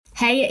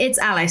Hey, it's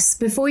Alice.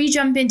 Before you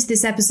jump into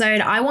this episode,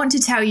 I want to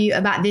tell you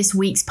about this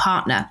week's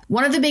partner.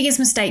 One of the biggest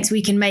mistakes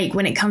we can make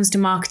when it comes to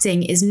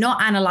marketing is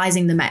not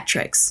analyzing the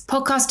metrics.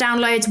 Podcast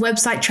downloads,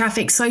 website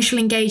traffic, social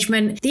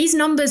engagement, these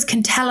numbers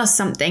can tell us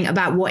something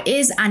about what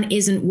is and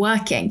isn't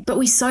working, but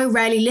we so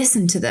rarely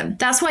listen to them.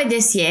 That's why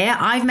this year,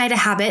 I've made a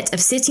habit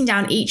of sitting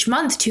down each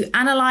month to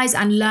analyze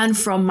and learn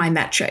from my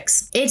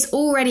metrics. It's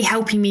already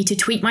helping me to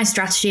tweak my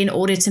strategy in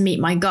order to meet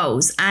my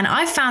goals, and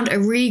I've found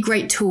a really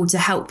great tool to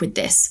help with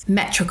this,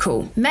 Metricool.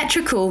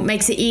 Metricool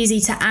makes it easy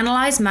to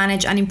analyze,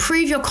 manage, and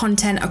improve your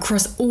content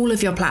across all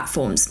of your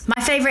platforms.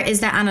 My favorite is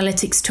their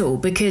analytics tool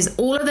because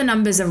all of the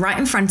numbers are right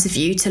in front of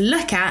you to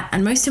look at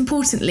and, most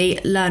importantly,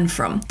 learn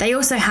from. They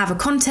also have a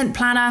content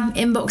planner,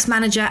 inbox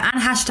manager, and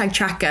hashtag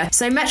tracker,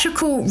 so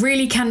Metricool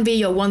really can be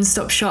your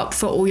one-stop shop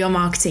for all your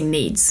marketing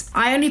needs.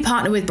 I only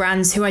partner with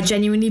brands who I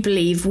genuinely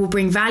believe will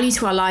bring value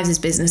to our lives as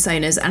business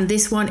owners, and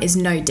this one is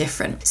no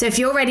different. So if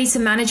you're ready to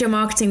manage your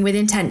marketing with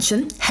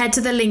intention, head to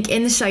the link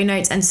in the show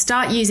notes and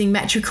start using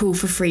Metricool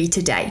for free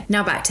today.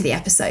 Now back to the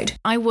episode.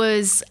 I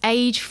was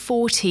age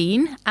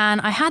 14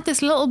 and I had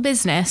this little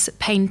business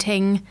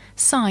painting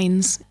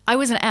signs. I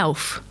was an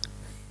elf.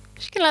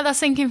 Just gonna let that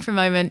sink in for a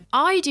moment.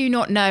 I do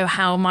not know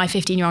how my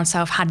 15-year-old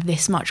self had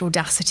this much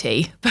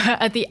audacity, but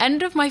at the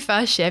end of my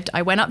first shift,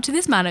 I went up to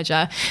this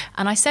manager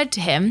and I said to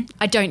him,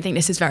 I don't think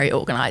this is very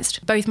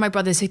organised. Both my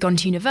brothers had gone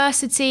to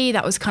university.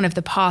 That was kind of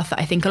the path that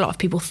I think a lot of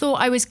people thought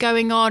I was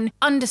going on.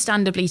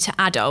 Understandably, to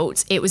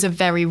adults, it was a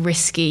very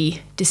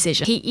risky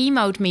decision. He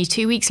emailed me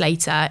 2 weeks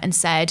later and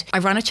said, I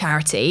run a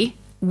charity.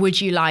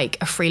 Would you like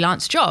a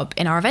freelance job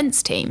in our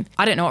events team?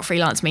 I don't know what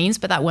freelance means,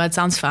 but that word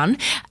sounds fun.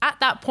 At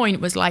that point, it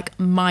was like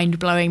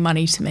mind-blowing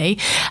money to me.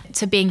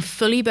 To being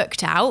fully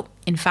booked out,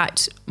 in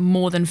fact,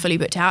 more than fully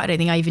booked out. I don't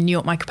think I even knew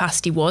what my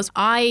capacity was.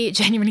 I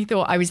genuinely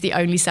thought I was the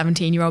only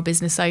 17-year-old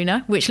business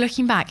owner, which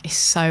looking back is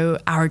so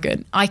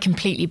arrogant. I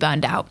completely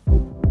burned out.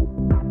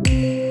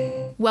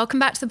 Welcome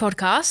back to the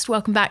podcast.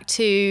 Welcome back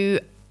to...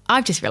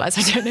 I've just realised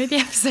I don't know the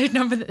episode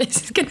number that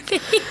this is going to be.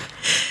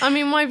 I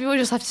mean, maybe we'll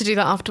just have to do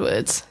that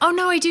afterwards. Oh,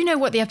 no, I do know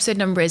what the episode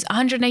number is.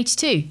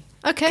 182. Okay.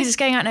 Because it's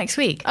going out next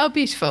week. Oh,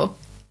 beautiful.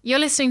 You're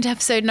listening to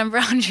episode number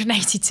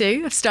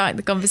 182 of Starting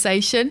the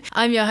Conversation.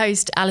 I'm your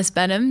host, Alice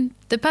Benham.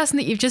 The person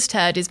that you've just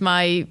heard is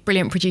my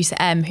brilliant producer,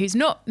 Em, who's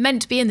not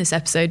meant to be in this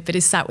episode, but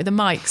is sat with a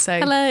mic. So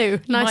hello.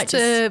 Nice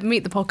to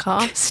meet the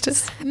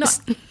podcast. Not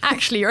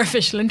actually your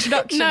official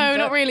introduction. No,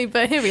 not really,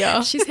 but here we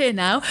are. She's here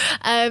now.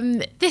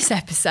 This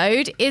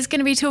episode is going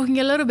to be talking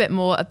a little bit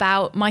more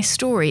about my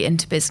story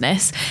into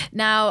business.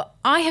 Now,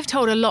 I have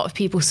told a lot of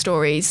people's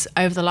stories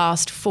over the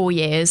last 4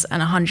 years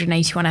and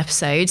 181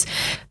 episodes,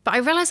 but I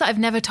realise that I've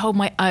never told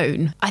my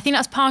own. I think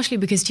that's partially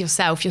because to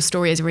yourself, your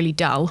story is really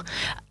dull.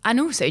 And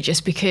also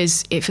just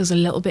because it feels a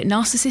little bit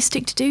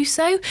narcissistic to do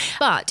so.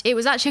 But it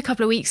was actually a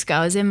couple of weeks ago,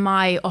 I was in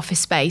my office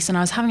space and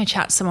I was having a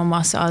chat to someone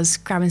whilst I was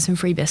grabbing some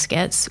free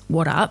biscuits.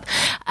 What up?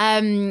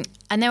 And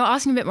they were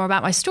asking a bit more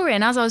about my story.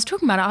 And as I was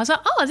talking about it, I was like,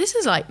 oh, this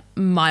is like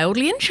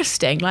mildly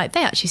interesting. Like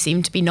they actually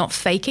seem to be not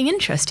faking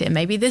interest here.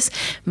 Maybe this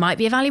might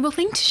be a valuable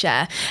thing to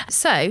share.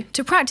 So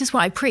to practice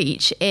what I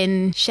preach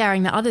in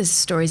sharing that others'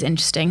 stories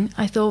interesting,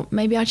 I thought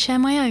maybe I'd share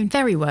my own.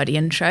 Very wordy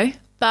intro.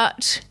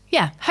 But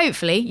yeah,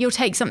 hopefully you'll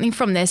take something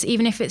from this,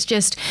 even if it's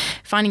just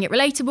finding it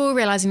relatable,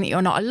 realising that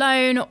you're not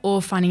alone,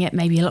 or finding it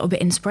maybe a little bit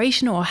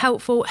inspirational or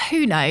helpful.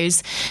 Who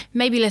knows?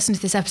 Maybe listen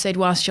to this episode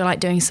whilst you're like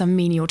doing some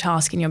menial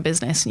task in your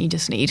business and you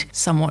just need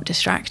somewhat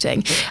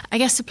distracting. I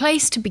guess the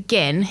place to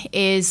begin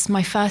is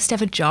my first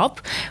ever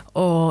job,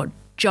 or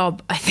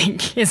job I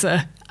think is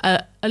a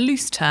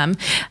loose term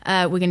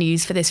we're going to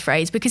use for this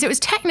phrase, because it was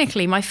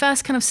technically my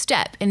first kind of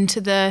step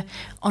into the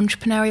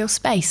entrepreneurial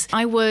space.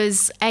 I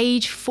was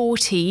age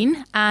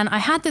 14 and I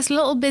had this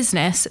little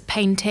business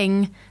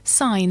painting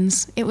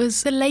signs. It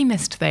was the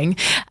lamest thing,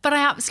 but I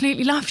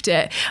absolutely loved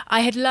it.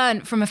 I had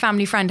learned from a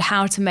family friend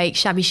how to make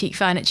shabby chic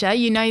furniture.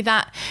 You know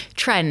that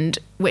trend,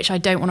 which I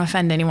don't want to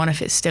offend anyone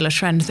if it's still a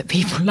trend that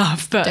people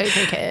love, but don't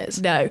think it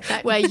is. No,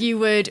 where you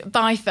would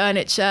buy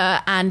furniture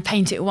and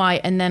paint it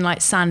white and then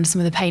like sand some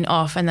of the paint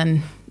off and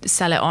then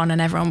sell it on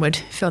and everyone would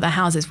fill their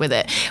houses with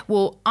it.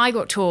 Well, I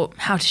got taught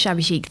how to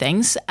shabby chic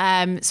things.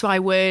 So I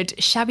would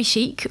shabby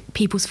chic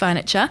people's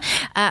furniture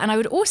and I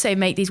would also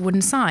make these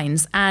wooden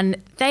signs, and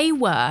they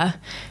were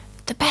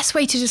the best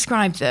way to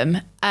describe them.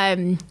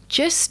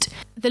 Just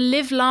the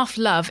live, laugh,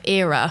 love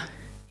era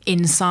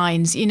in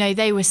signs. You know,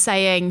 they were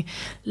saying,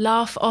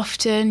 laugh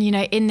often, you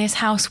know, in this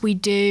house we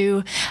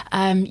do,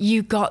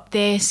 you got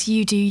this,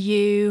 you do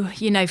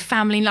you know,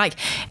 family, like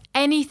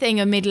anything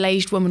a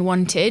middle-aged woman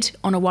wanted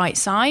on a white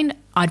sign,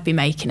 I'd be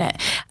making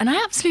it. And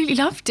I absolutely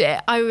loved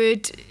it. I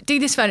would do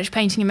this furniture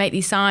painting and make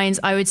these signs.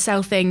 I would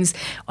sell things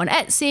on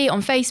Etsy,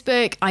 on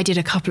Facebook. I did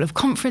a couple of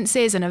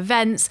conferences and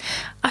events.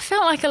 I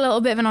felt like a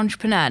little bit of an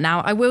entrepreneur.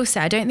 Now, I will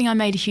say, I don't think I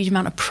made a huge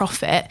amount of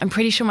profit. I'm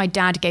pretty sure my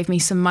dad gave me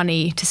some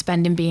money to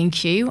spend in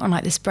B&Q on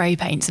like the spray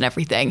paints and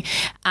everything.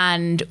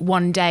 And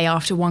one day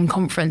after one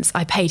conference,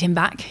 I paid him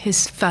back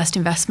his first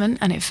investment,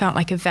 and it felt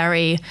like a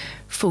very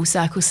full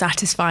circle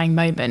satisfying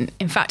moment.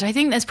 In fact, I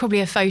think there's probably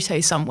a photo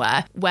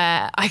somewhere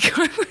where I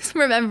can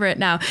remember it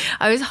now.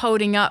 I was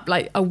holding up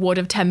like a wad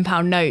of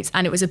 £10 notes,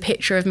 and it was a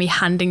picture of me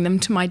handing them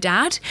to my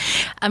dad,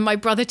 and my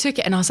brother took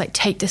it, and I was like,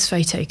 take this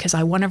photo because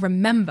I want to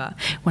remember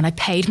when I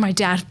paid my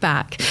dad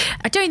back.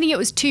 I don't think it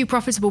was too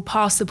profitable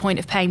past the point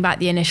of paying back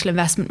the initial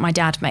investment my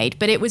dad made,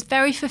 but it was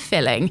very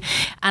fulfilling,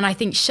 and I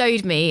think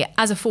showed me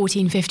as a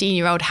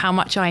 14-15-year-old how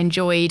much I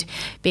enjoyed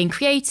being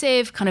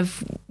creative, kind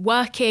of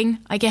working,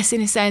 I guess,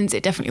 in a sense.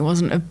 It definitely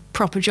wasn't a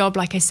proper job,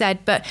 like I said,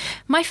 but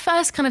my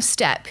first kind of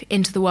step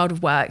into the world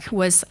of work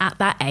was at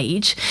that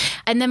age.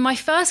 And then my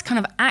first kind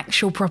of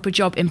actual proper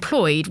job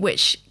employed,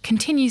 which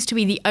continues to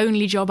be the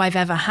only job I've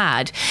ever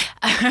had,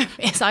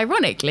 is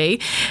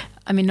ironically,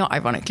 I mean, not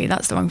ironically,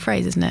 that's the wrong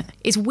phrase, isn't it?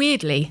 It's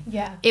weirdly.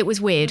 Yeah. It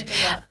was weird.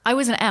 I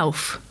was an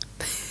elf.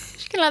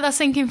 Can let that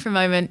sink in for a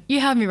moment.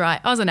 You heard me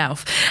right. I was an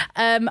elf.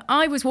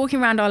 I was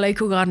walking around our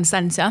local garden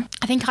centre.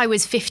 I think I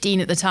was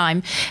 15 at the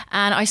time,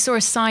 and I saw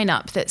a sign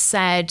up that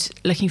said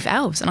looking for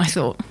elves, and I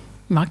thought,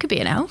 I could be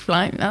an elf.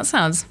 Like, that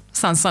sounds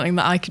something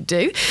that I could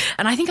do.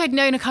 And I think I'd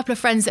known a couple of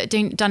friends that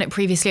had done it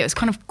previously. It was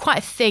kind of quite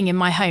a thing in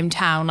my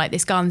hometown. Like,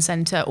 this garden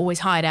centre always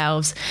hired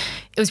elves.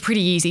 It was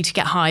pretty easy to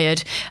get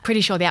hired.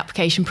 Pretty sure the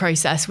application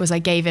process was I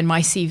gave in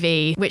my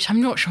CV, which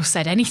I'm not sure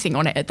said anything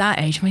on it at that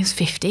age. I mean, I was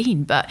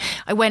 15, but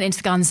I went into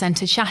the garden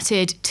centre,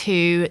 chatted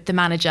to the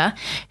manager,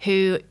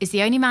 who is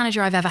the only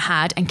manager I've ever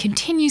had and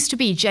continues to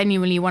be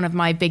genuinely one of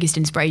my biggest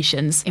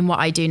inspirations in what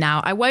I do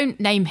now. I won't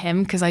name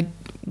him because I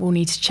will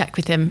need to check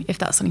with him if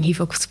that's something he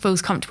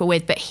feels comfortable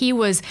with, but he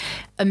was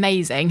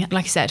amazing.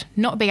 Like I said,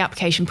 not a big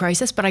application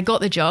process, but I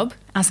got the job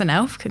as an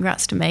elf.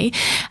 Congrats to me.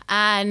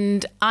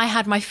 And I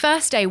had my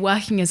first day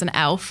working as an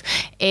elf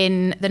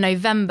in the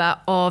November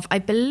of, I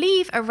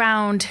believe,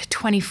 around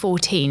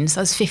 2014. So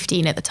I was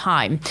 15 at the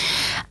time.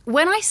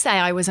 When I say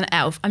I was an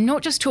elf, I'm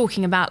not just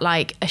talking about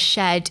like a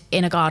shed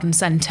in a garden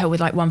centre with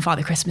like one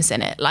Father Christmas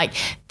in it. Like,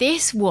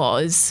 this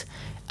was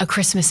a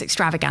Christmas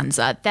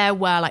extravaganza. There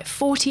were like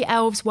 40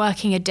 elves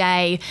working a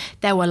day.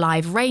 There were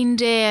live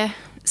reindeer.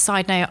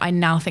 Side note, I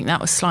now think that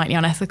was slightly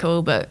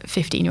unethical, but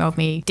 15-year-old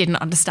me didn't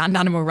understand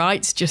animal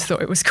rights, just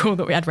thought it was cool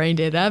that we had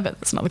reindeer there, but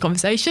that's another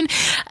conversation.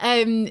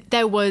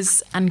 There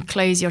was, and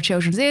close your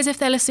children's ears if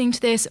they're listening to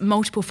this,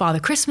 multiple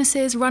Father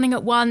Christmases running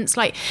at once.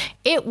 Like,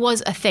 it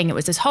was a thing. It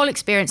was this whole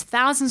experience.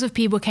 Thousands of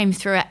people came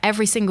through it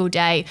every single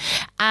day.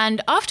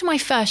 And after my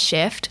first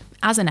shift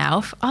as an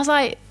elf, I was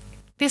like,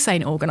 this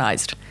ain't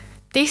organised.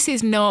 This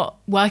is not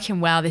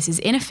working well. This is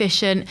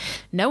inefficient.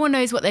 No one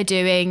knows what they're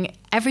doing.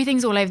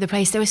 Everything's all over the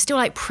place. They were still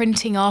like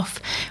printing off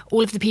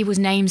all of the people's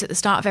names at the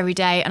start of every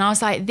day. And I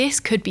was like,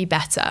 this could be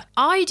better.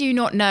 I do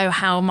not know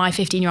how my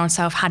 15-year-old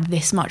self had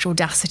this much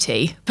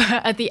audacity. But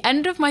at the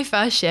end of my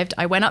first shift,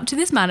 I went up to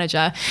this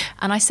manager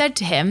and I said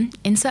to him,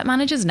 insert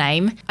manager's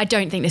name, I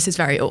don't think this is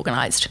very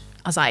organised.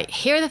 I was like,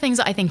 here are the things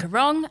that I think are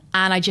wrong,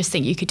 and I just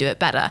think you could do it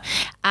better.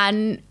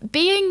 And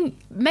being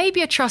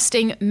maybe a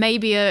trusting,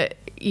 maybe a,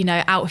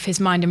 out of his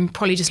mind and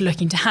probably just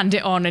looking to hand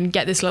it on and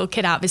get this little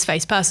kid out of his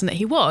face person that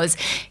he was,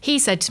 he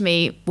said to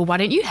me, well, why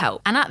don't you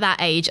help? And at that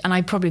age, and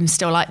I probably am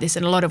still like this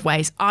in a lot of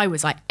ways, I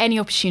was like, any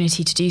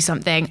opportunity to do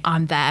something,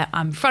 I'm there.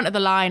 I'm front of the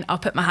line. I'll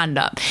put my hand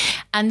up.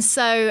 And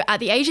so at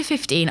the age of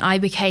 15, I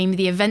became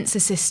the events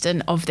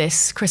assistant of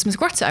this Christmas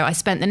grotto. I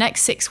spent the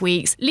next 6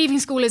 weeks leaving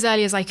school as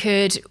early as I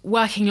could,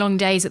 working long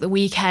days at the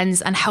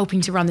weekends and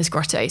helping to run this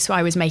grotto. So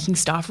I was making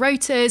staff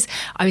rotas.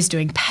 I was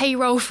doing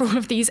payroll for all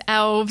of these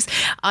elves.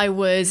 I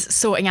was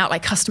sorting out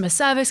like customer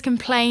service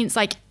complaints.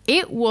 Like,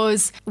 it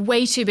was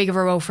way too big of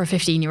a role for a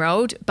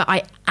 15-year-old, but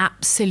I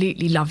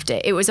absolutely loved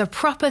it. It was a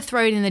proper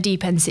thrown in the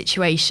deep end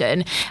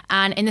situation.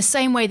 And in the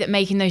same way that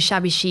making those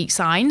shabby chic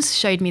signs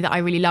showed me that I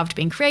really loved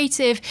being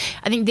creative,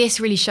 I think this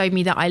really showed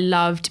me that I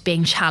loved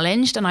being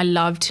challenged and I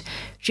loved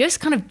just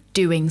kind of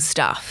doing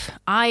stuff.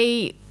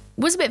 I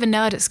was a bit of a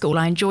nerd at school.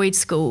 I enjoyed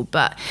school,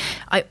 but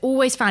I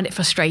always found it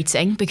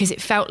frustrating because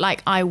it felt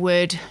like I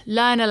would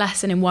learn a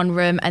lesson in one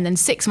room and then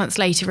 6 months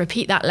later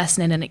repeat that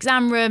lesson in an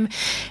exam room,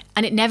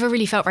 and it never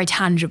really felt very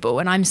tangible.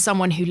 And I'm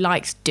someone who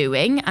likes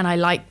doing, and I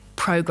like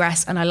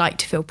progress, and I like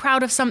to feel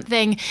proud of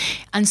something,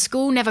 and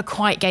school never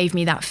quite gave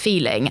me that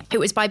feeling. It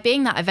was by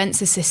being that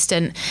events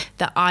assistant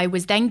that I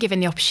was then given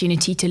the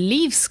opportunity to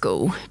leave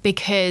school,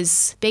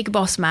 because Big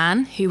Boss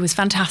Man, who was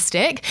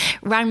fantastic,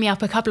 rang me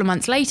up a couple of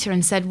months later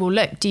and said, well,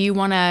 look, do you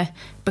want to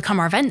become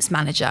our events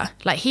manager?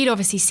 Like, he'd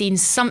obviously seen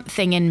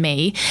something in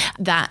me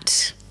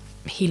that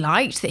he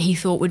liked, that he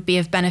thought would be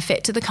of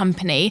benefit to the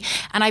company.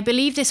 And I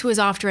believe this was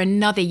after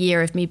another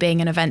year of me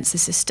being an events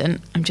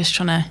assistant. I'm just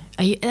trying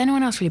to, is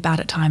anyone else really bad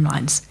at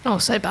timelines? Oh,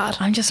 so bad.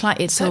 I'm just like,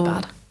 it's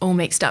so all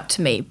mixed up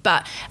to me.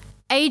 But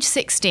age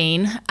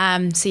 16,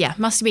 so yeah,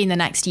 must have been the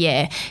next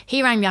year,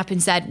 he rang me up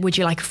and said, would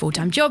you like a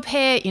full-time job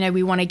here? You know,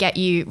 we want to get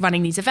you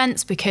running these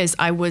events, because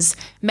I was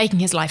making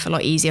his life a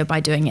lot easier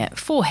by doing it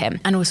for him.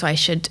 And also I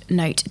should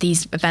note,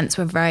 these events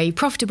were very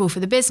profitable for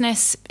the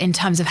business in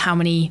terms of how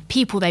many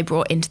people they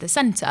brought into the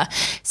centre.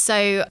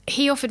 So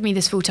he offered me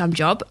this full-time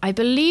job. I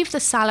believe the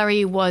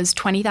salary was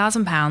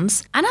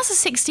 £20,000. And as a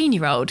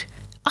 16-year-old,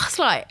 I was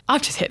like,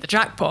 I've just hit the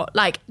jackpot.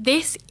 Like,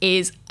 this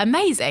is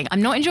amazing.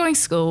 I'm not enjoying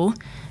school.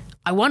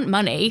 I want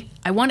money,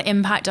 I want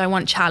impact, I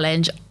want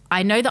challenge.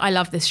 I know that I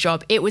love this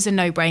job. It was a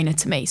no-brainer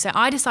to me. So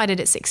I decided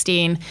at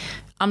 16,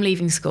 I'm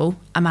leaving school,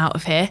 I'm out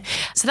of here.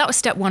 So that was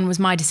step one, was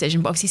my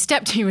decision. But obviously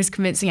step two was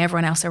convincing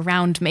everyone else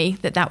around me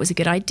that that was a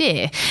good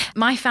idea.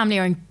 My family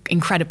are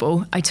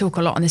incredible. I talk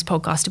a lot on this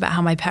podcast about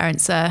how my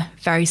parents are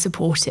very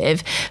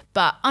supportive,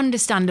 but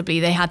understandably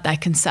they had their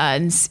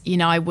concerns. You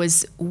know, I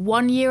was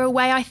 1 year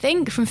away, I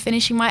think, from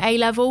finishing my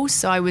A-levels.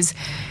 So I was,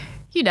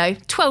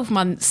 12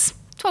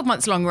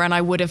 months longer and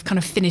I would have kind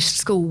of finished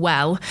school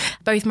well.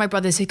 Both my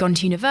brothers had gone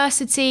to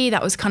university.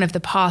 That was kind of the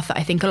path that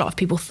I think a lot of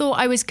people thought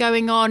I was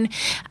going on.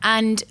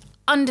 And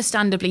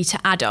understandably, to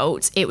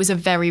adults, it was a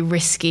very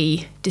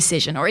risky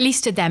decision, or at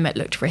least to them it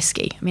looked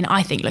risky. I mean,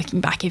 I think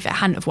looking back, if it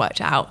hadn't have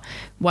worked out,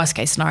 worst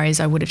case scenarios,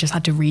 I would have just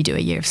had to redo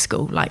a year of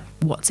school. Like,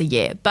 what's a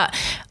year? But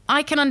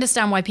I can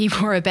understand why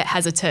people were a bit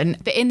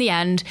hesitant. But in the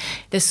end,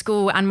 the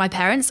school and my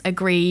parents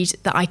agreed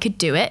that I could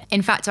do it.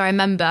 In fact, I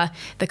remember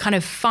the kind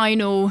of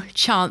final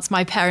chance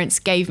my parents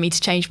gave me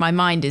to change my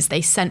mind is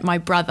they sent my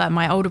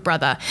older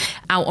brother,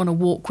 out on a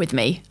walk with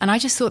me. And I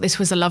just thought this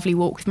was a lovely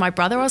walk with my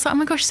brother. I was like, oh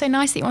my gosh, so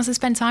nice that he wants to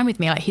spend time with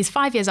me. Like, he's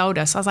 5 years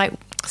older. So I was like,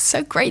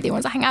 so great that he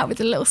wants to hang out with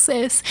the little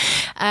sis.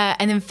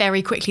 And then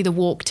very quickly the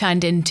walk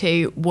turned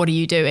into, what are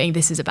you doing?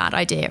 This is a bad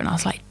idea. And I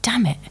was like,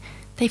 damn it,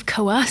 they've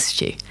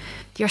coerced you.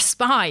 You're a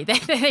spy.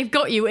 They've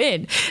got you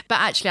in. But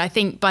actually, I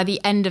think by the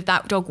end of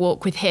that dog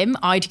walk with him,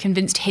 I'd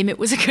convinced him it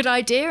was a good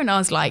idea. And I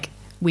was like,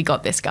 we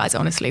got this, guys.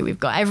 Honestly, we've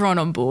got everyone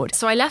on board.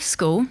 So I left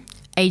school,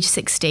 age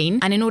 16.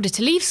 And in order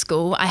to leave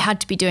school, I had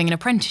to be doing an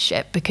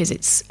apprenticeship because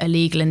it's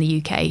illegal in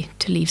the UK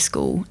to leave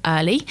school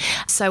early.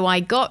 So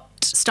I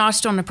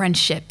started on an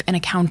apprenticeship in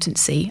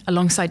accountancy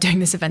alongside doing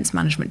this events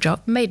management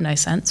job. Made no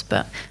sense,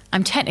 but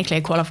I'm technically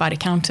a qualified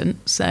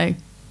accountant. So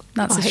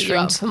that's a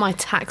strength for my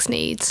tax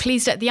needs.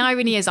 Please don't. The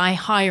irony is I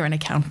hire an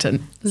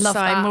accountant. Love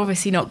that. I'm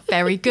obviously not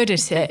very good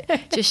at it.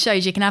 Just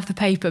shows you can have the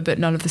paper, but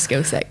none of the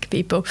skill set,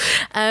 people.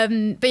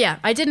 But yeah,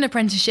 I did an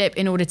apprenticeship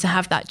in order to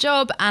have that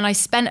job. And I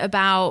spent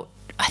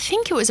I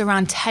think it was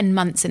around 10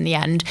 months in the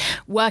end,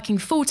 working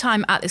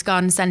full-time at this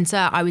garden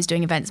centre. I was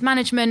doing events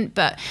management,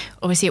 but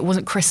obviously it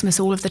wasn't Christmas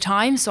all of the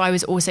time. So I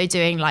was also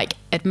doing like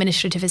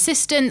administrative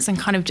assistance and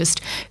kind of just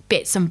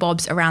bits and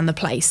bobs around the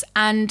place.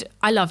 And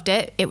I loved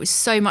it. It was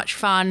so much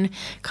fun,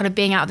 kind of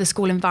being out of the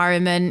school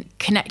environment,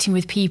 connecting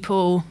with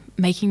people,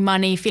 making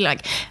money. Feel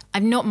like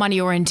I'm not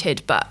money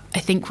oriented, but I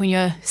think when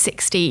you're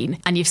 16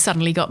 and you've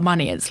suddenly got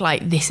money, it's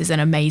like, this is an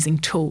amazing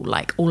tool.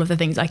 Like, all of the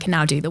things I can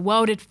now do. The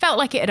world had felt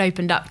like it had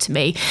opened up to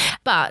me.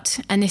 But,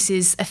 and this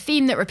is a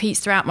theme that repeats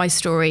throughout my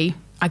story,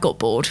 I got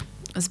bored.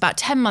 I was about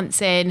 10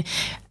 months in.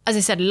 As I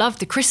said, loved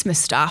the Christmas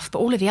stuff, but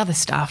all of the other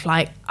stuff,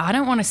 like, I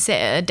don't want to sit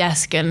at a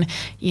desk and,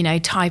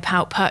 type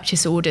out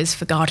purchase orders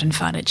for garden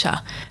furniture.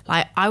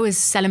 Like, I was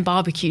selling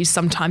barbecues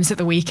sometimes at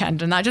the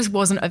weekend, and that just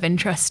wasn't of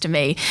interest to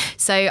me.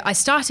 So I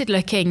started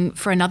looking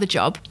for another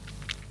job.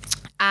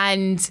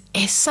 And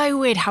it's so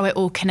weird how it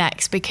all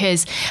connects,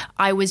 because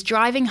I was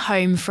driving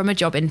home from a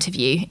job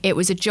interview. It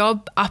was a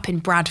job up in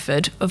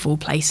Bradford, of all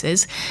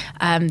places,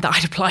 that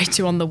I'd applied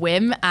to on the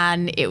whim.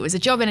 And it was a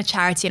job in a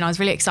charity, and I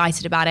was really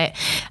excited about it.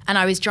 And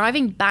I was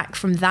driving back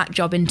from that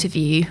job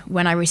interview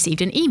when I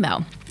received an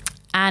email.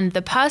 And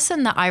the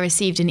person that I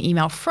received an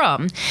email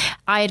from,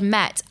 I had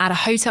met at a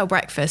hotel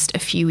breakfast a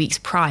few weeks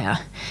prior.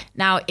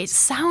 Now, it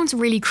sounds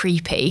really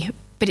creepy,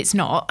 but it's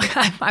not.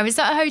 I was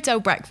at a hotel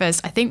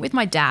breakfast, I think with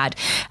my dad,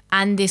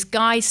 and this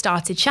guy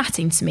started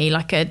chatting to me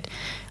like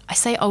I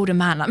say older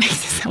man, that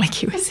makes it sound like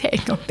he was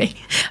hitting on me.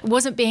 I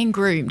wasn't being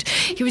groomed.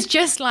 He was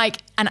just like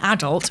an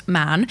adult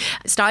man.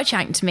 Started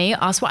chatting to me,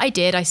 asked what I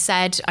did. I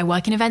said, I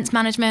work in events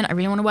management. I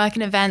really want to work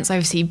in events. I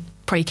obviously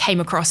probably came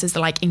across as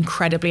the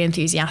incredibly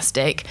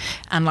enthusiastic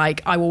and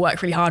I will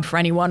work really hard for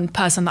any one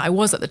person that I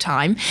was at the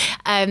time.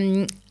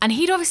 And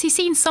he'd obviously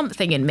seen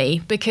something in me,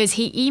 because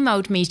he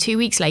emailed me 2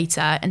 weeks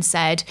later and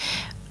said,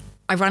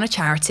 I run a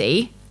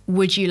charity.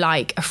 Would you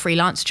like a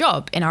freelance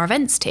job in our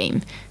events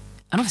team?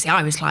 And obviously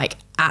I was like,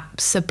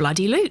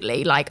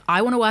 abso-bloody-lutely.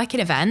 I want to work in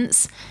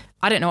events.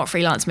 I don't know what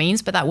freelance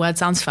means, but that word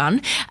sounds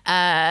fun.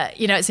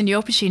 It's a new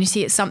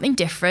opportunity. It's something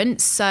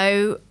different.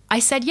 So I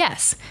said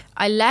yes.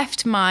 I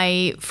left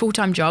my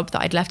full-time job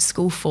that I'd left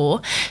school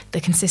for, the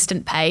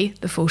consistent pay,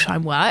 the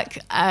full-time work,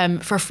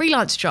 for a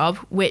freelance job,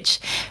 which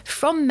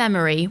from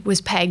memory was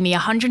paying me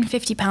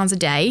 £150 a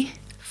day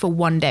for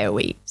 1 day a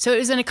week. So it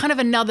was in a kind of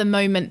another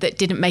moment that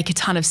didn't make a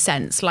ton of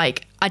sense.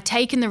 I'd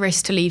taken the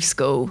risk to leave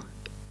school,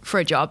 for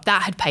a job.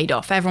 That had paid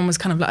off. Everyone was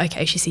kind of like,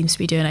 okay, she seems to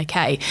be doing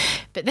okay.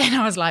 But then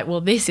I was like,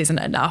 well, this isn't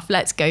enough.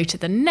 Let's go to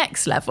the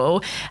next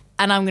level.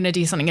 And I'm going to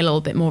do something a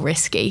little bit more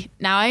risky.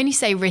 Now, I only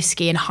say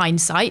risky in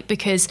hindsight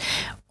because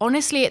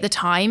honestly, at the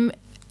time,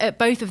 at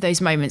both of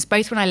those moments,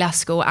 both when I left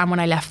school and when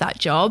I left that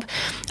job,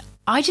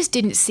 I just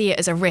didn't see it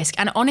as a risk.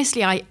 And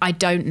honestly, I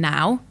don't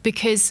now,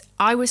 because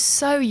I was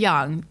so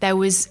young. There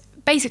was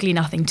basically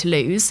nothing to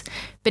lose,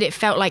 but it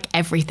felt like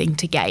everything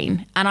to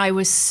gain. And I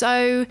was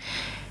so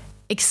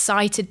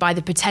excited by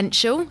the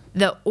potential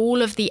that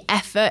all of the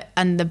effort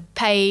and the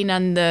pain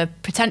and the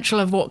potential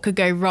of what could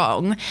go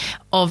wrong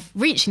of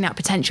reaching that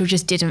potential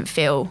just didn't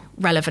feel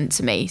relevant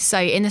to me. So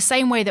in the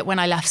same way that when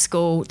I left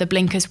school, the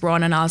blinkers were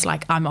on and I was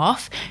like, I'm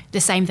off,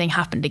 the same thing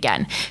happened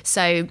again.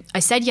 So I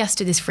said yes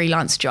to this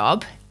freelance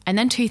job, and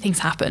then two things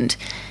happened.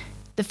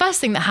 The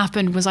first thing that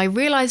happened was I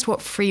realized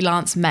what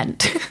freelance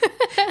meant.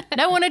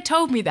 No one had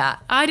told me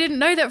that. I didn't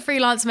know that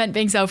freelance meant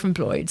being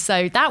self-employed.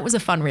 So that was a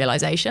fun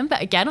realization.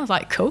 But again, I was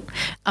like, cool,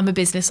 I'm a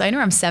business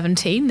owner. I'm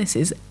 17. This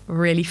is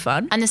really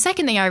fun. And the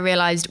second thing I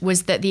realized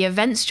was that the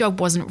events job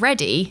wasn't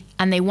ready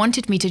and they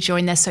wanted me to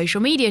join their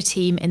social media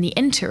team in the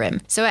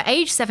interim. So at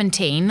age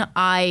 17,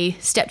 I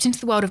stepped into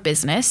the world of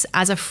business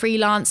as a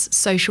freelance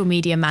social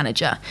media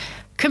manager.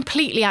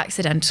 Completely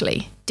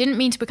accidentally. Didn't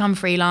mean to become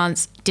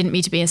freelance, didn't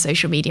mean to be a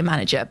social media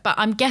manager, but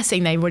I'm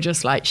guessing they were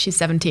just like, she's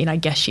 17, I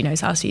guess she knows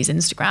how to use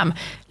Instagram.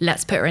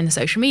 Let's put her in the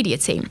social media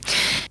team.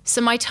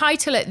 So my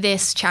title at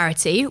this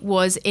charity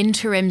was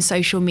interim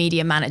social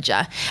media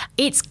manager.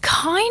 It's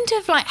kind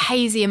of like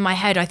hazy in my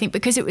head, I think,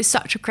 because it was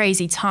such a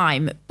crazy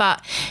time.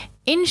 But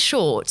in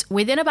short,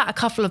 within about a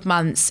couple of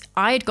months,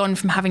 I had gone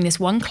from having this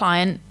one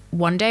client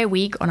 1 day a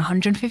week on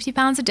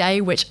 £150 a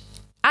day, which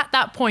at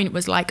that point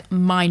was like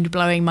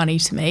mind-blowing money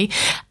to me,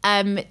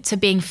 to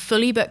being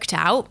fully booked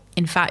out.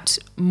 In fact,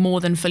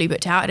 more than fully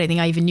booked out. I don't think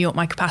I even knew what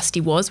my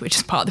capacity was, which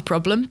is part of the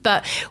problem.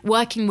 But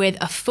working with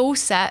a full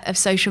set of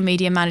social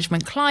media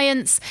management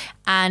clients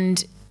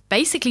and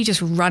basically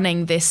just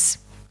running this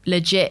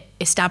legit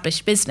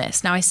established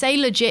business. Now, I say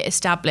legit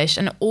established,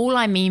 and all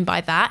I mean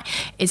by that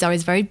is I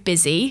was very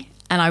busy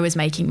and I was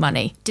making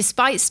money.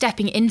 Despite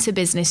stepping into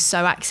business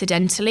so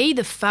accidentally,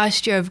 the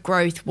first year of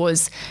growth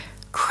was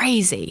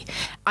crazy.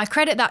 I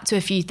credit that to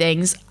a few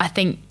things. I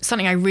think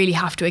something I really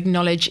have to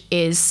acknowledge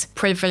is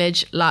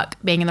privilege, luck,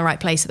 being in the right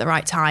place at the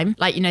right time.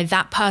 Like,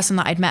 that person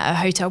that I'd met at a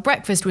hotel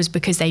breakfast was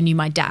because they knew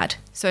my dad.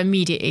 So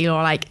immediately,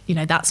 or like,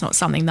 that's not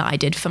something that I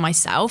did for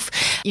myself.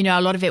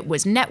 A lot of it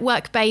was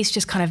network based,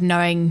 just kind of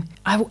knowing,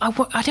 I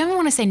don't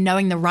want to say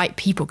knowing the right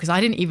people, because I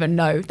didn't even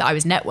know that I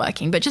was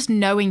networking, but just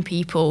knowing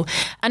people,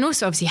 and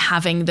also obviously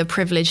having the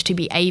privilege to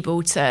be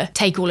able to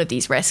take all of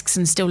these risks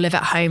and still live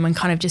at home and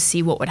kind of just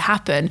see what would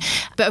happen.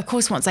 But of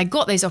course, once I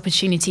got those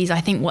opportunities,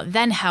 I think what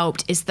then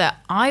helped is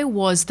that I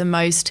was the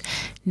most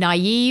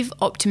naive,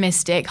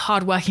 optimistic,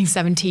 hardworking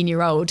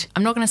 17-year-old.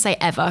 I'm not going to say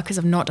ever, because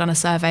I've not done a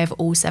survey of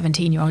all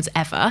 17-year-olds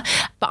ever,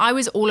 but I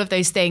was all of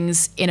those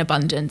things in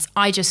abundance.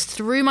 I just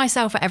threw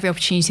myself at every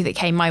opportunity that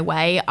came my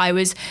way. I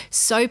was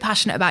so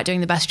passionate about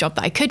doing the best job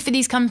that I could for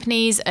these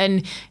companies.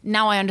 And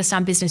now I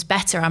understand business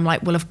better. I'm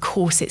like, well, of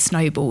course it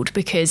snowballed,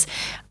 because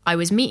I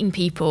was meeting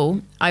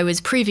people, I was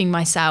proving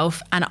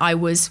myself, and I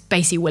was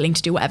basically willing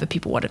to do whatever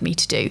people wanted me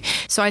to do.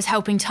 So I was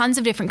helping tons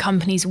of different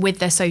companies with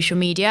their social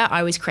media.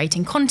 I was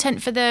creating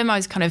content for them. I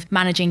was kind of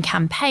managing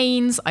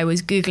campaigns. I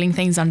was Googling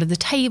things under the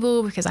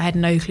table because I had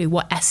no clue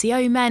what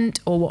SEO meant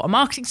or what a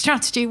marketing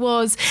strategy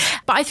was.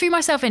 But I threw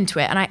myself into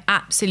it and I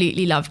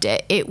absolutely loved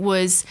it. It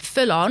was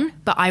full on,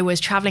 but I was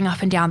traveling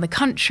up and down the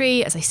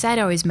country. As I said,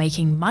 I was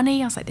making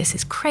money. I was like, this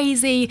is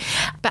crazy.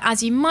 But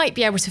as you might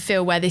be able to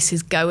feel where this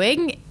is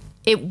going,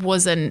 it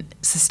wasn't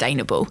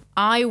sustainable.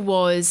 I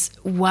was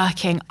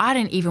working, I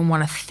didn't even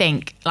want to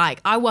think.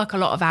 Like, I work a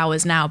lot of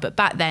hours now, but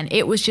back then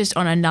it was just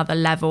on another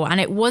level. And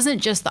it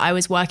wasn't just that I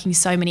was working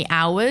so many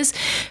hours,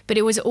 but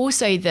it was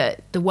also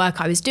that the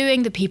work I was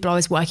doing, the people I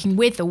was working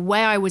with, the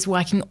way I was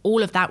working,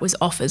 all of that was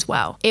off as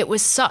well. It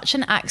was such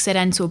an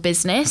accidental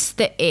business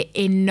that it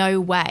in no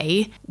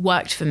way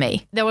worked for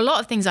me. There were a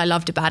lot of things I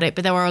loved about it,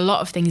 but there were a lot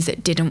of things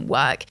that didn't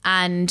work.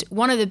 And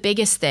one of the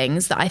biggest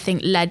things that I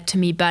think led to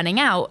me burning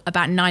out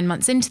about 9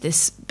 months into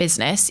this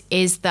business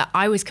is that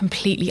I was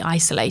completely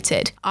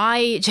isolated.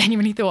 I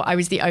genuinely thought I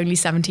was the only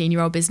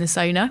 17-year-old business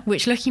owner,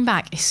 which looking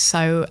back is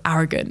so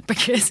arrogant,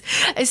 because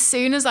as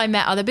soon as I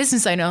met other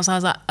business owners, I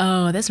was like,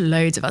 oh, there's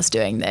loads of us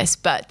doing this.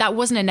 But that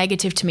wasn't a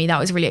negative to me. That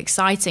was really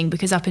exciting,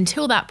 because up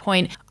until that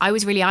point, I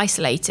was really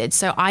isolated.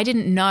 So I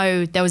didn't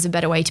know there was a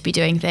better way to be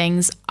doing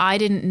things. I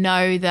didn't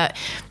know that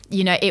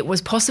it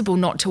was possible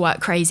not to work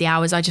crazy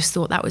hours. I just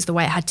thought that was the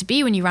way it had to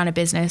be when you ran a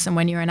business and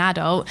when you're an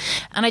adult.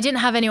 And I didn't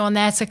have anyone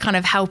there to kind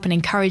of help and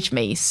encourage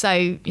me.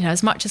 So,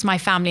 as much as my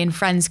family and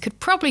friends could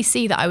probably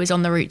see that I was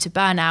on the route to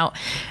burnout,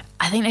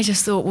 I think they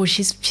just thought, well,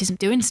 she's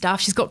doing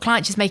stuff. She's got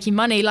clients, she's making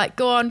money. Like,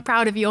 go on,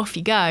 proud of you, off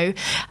you go.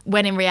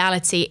 When in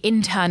reality,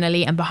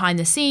 internally and behind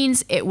the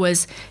scenes, it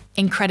was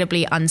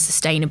incredibly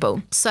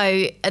unsustainable.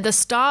 So at the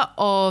start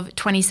of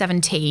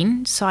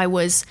 2017, so I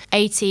was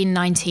 18,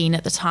 19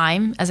 at the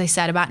time, as I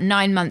said, about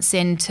 9 months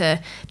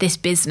into this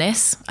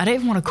business. I don't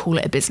even want to call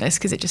it a business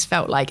because it just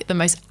felt like the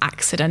most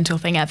accidental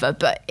thing ever,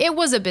 but it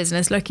was a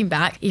business looking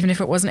back, even if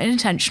it wasn't an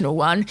intentional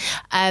one.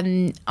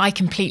 I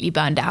completely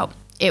burned out.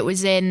 It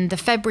was in the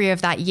February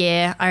of that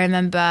year. I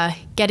remember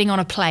getting on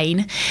a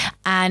plane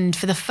and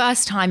for the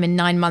first time in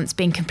 9 months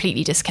being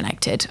completely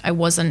disconnected. I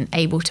wasn't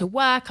able to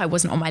work. I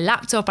wasn't on my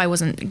laptop. I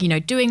wasn't,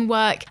 doing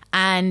work.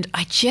 And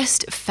I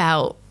just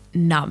felt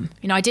numb.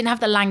 I didn't have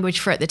the language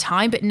for it at the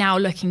time, but now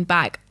looking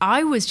back,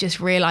 I was just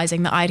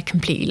realizing that I had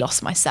completely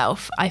lost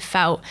myself. I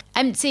felt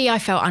empty. I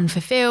felt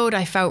unfulfilled.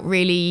 I felt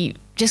really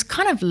just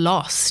kind of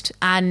lost.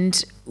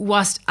 And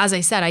whilst, as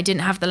I said, I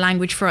didn't have the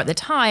language for it at the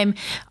time,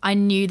 I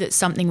knew that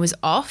something was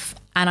off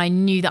and I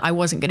knew that I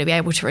wasn't going to be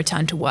able to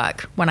return to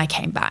work when I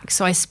came back.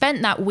 So I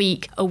spent that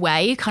week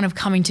away, kind of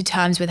coming to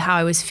terms with how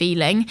I was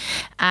feeling.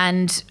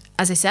 And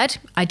as I said,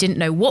 I didn't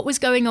know what was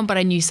going on, but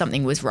I knew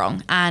something was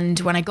wrong. And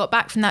when I got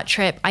back from that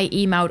trip, I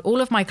emailed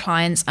all of my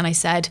clients and I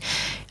said,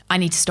 I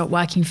need to stop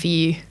working for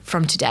you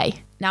from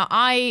today. Now,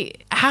 I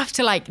have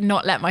to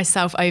not let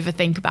myself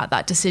overthink about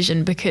that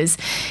decision because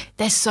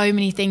there's so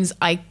many things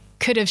I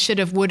could have, should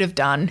have, would have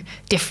done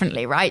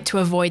differently, right? To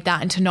avoid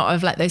that and to not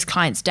have let those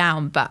clients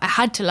down. But I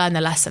had to learn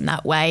the lesson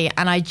that way.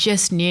 And I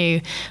just knew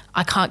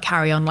I can't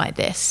carry on like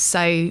this.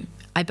 So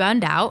I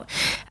burned out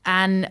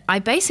and I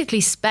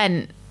basically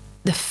spent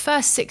the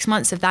first 6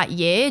 months of that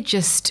year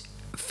just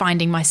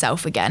finding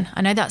myself again.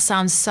 I know that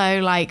sounds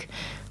so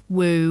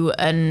woo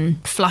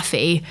and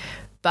fluffy,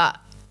 but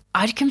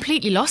I'd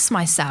completely lost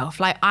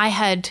myself. I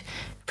had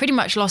pretty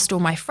much lost all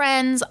my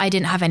friends. I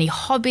didn't have any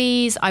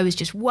hobbies. I was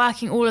just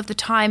working all of the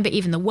time, but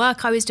even the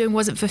work I was doing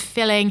wasn't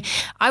fulfilling.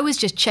 I was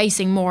just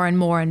chasing more and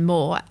more and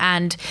more.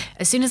 And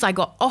as soon as I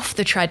got off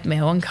the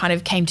treadmill and kind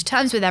of came to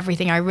terms with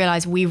everything, I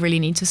realized we really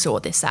need to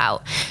sort this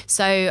out.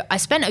 So I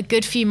spent a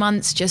good few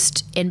months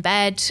just in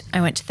bed.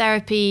 I went to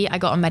therapy. I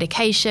got on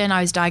medication.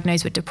 I was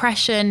diagnosed with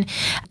depression.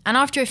 And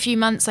after a few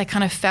months, I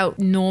kind of felt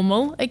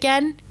normal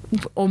again.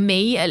 Or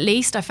me at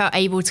least, I felt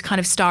able to kind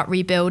of start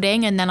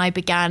rebuilding. And then I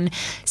began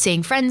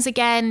seeing friends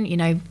again,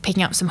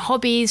 picking up some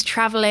hobbies,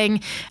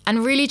 traveling,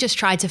 and really just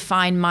tried to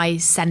find my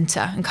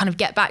center and kind of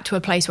get back to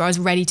a place where I was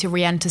ready to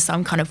re-enter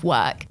some kind of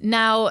work.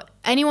 Now,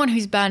 anyone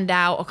who's burned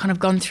out or kind of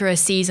gone through a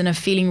season of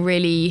feeling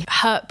really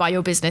hurt by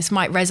your business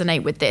might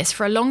resonate with this.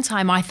 For a long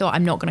time, I thought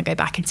I'm not going to go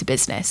back into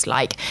business.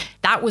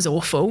 That was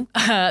awful.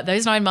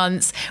 Those 9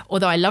 months,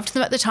 although I loved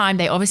them at the time,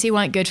 they obviously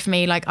weren't good for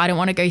me. I don't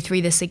want to go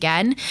through this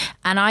again.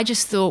 And I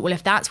just thought, well,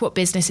 if that's what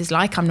business is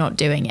like, I'm not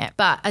doing it.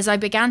 But as I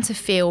began to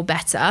feel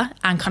better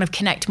and kind of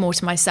connect more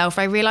to myself,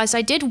 I realized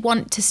I did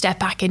want to step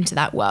back into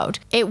that world.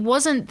 It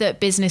wasn't that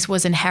business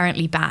was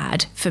inherently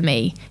bad for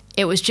me.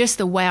 It was just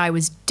the way I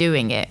was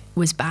doing it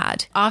was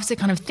bad. After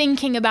kind of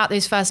thinking about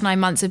those first 9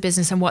 months of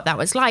business and what that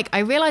was like, I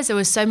realized there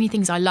were so many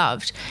things I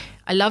loved.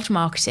 I loved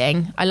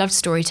marketing. I loved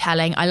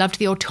storytelling. I loved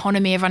the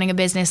autonomy of running a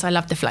business. I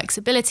loved the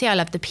flexibility. I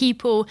loved the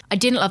people. I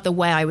didn't love the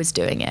way I was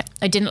doing it.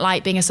 I didn't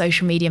like being a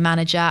social media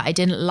manager. I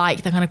didn't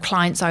like the kind of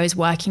clients I was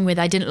working with.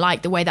 I didn't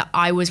like the way that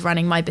I was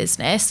running my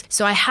business.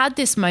 So I had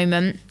this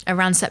moment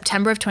around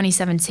September of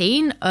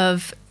 2017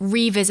 of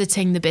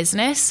revisiting the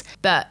business,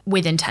 but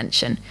with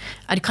intention.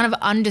 I'd kind of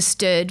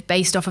understood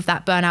based off of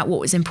that burnout what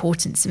was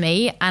important to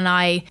me. And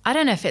I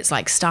don't know if it's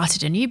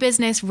started a new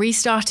business,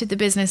 restarted the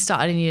business,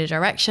 started a new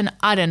direction.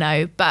 I don't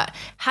know, but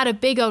had a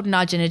big old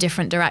nudge in a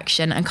different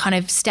direction and kind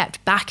of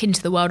stepped back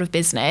into the world of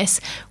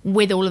business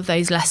with all of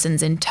those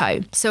lessons in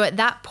tow. So at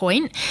that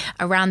point,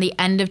 around the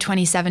end of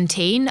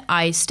 2017,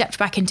 I stepped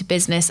back into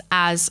business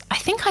as, I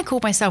think I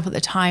called myself at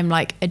the time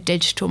a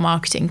digital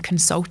marketing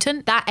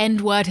consultant. That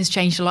end word has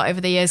changed a lot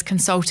over the years: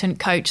 consultant,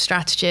 coach,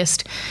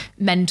 strategist,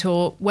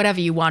 mentor, whatever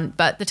you want,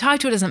 but the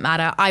title doesn't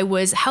matter. I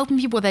was helping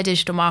people with their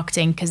digital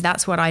marketing because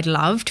that's what I'd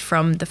loved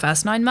from the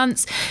first 9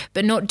 months,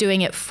 but not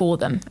doing it for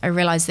them. I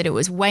realized that it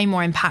was way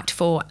more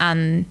impactful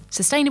and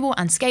sustainable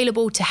and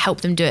scalable to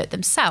help them do it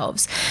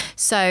themselves.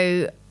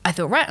 So I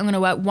thought, right, I'm going to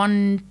work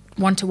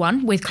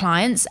one-to-one with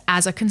clients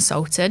as a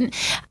consultant.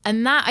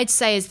 And that, I'd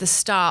say, is the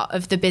start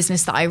of the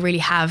business that I really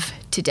have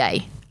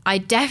today. I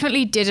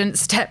definitely didn't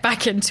step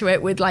back into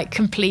it with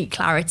complete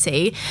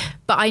clarity,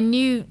 but I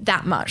knew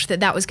that much,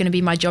 that was going to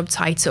be my job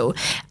title.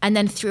 And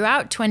then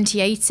throughout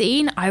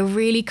 2018, I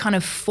really kind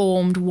of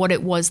formed what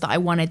it was that I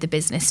wanted the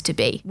business to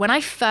be. When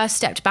I first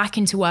stepped back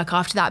into work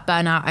after that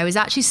burnout, I was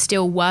actually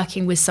still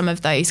working with some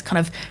of those kind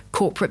of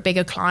corporate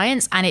bigger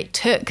clients. And it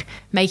took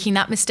making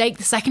that mistake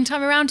the second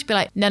time around to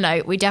be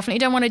no, we definitely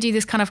don't want to do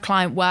this kind of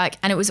client work.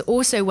 And it was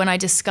also when I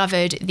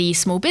discovered the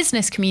small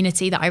business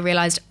community that I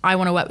realized I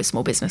want to work with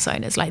small business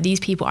owners.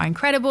 These people are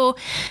incredible.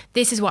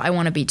 This is what I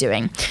want to be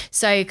doing.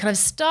 So kind of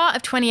start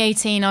of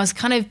 2018, I was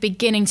kind of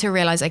beginning to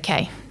realize,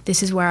 okay,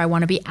 This is where I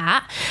want to be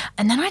at.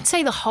 And then I'd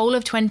say the whole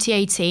of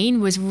 2018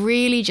 was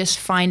really just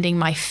finding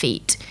my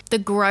feet. The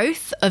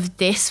growth of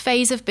this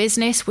phase of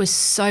business was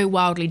so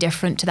wildly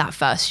different to that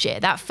first year.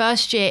 That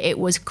first year, it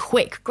was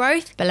quick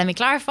growth, but let me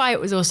clarify, it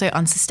was also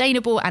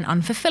unsustainable and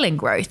unfulfilling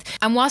growth.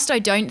 And whilst I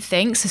don't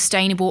think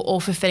sustainable or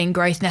fulfilling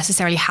growth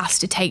necessarily has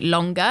to take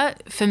longer,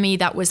 for me,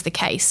 that was the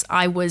case.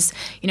 I was,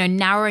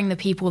 narrowing the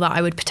people that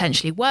I would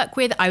potentially work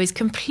with. I was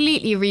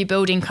completely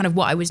rebuilding kind of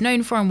what I was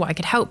known for and what I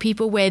could help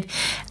people with.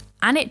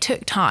 And it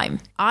took time.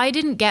 I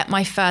didn't get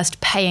my first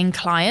paying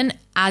client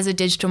as a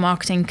digital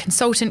marketing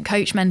consultant,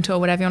 coach, mentor,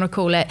 whatever you want to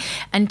call it,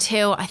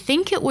 until I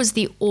think it was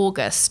the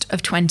August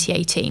of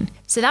 2018.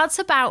 So that's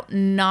about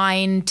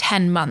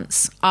 9-10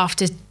 months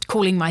after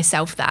calling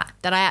myself that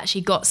I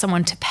actually got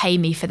someone to pay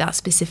me for that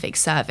specific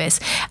service.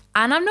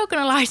 And I'm not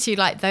going to lie to you,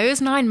 those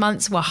 9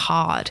 months were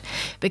hard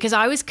because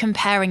I was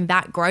comparing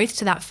that growth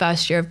to that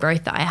first year of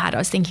growth that I had. I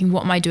was thinking,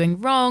 what am I doing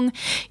wrong?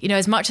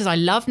 As much as I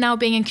love now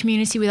being in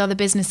community with other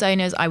business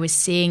owners, I was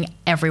seeing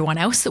everyone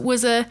else that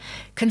was a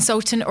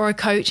consultant or a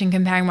coach and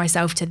comparing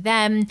myself to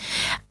them.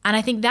 And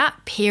I think that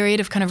period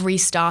of kind of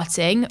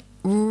restarting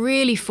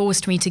really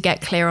forced me to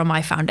get clear on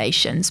my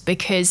foundations,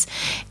 because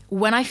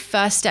when I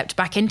first stepped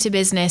back into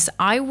business,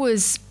 I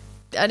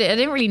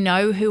didn't really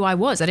know who I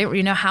was. I didn't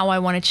really know how I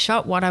wanted to show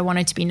up, what I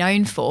wanted to be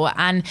known for.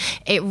 And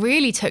it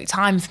really took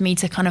time for me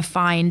to kind of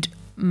find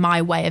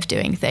my way of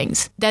doing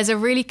things. There's a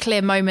really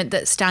clear moment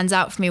that stands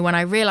out for me when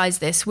I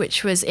realized this,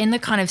 which was in the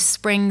kind of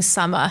spring,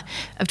 summer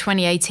of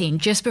 2018,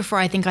 just before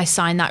I think I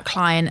signed that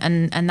client.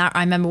 And that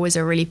I remember was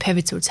a really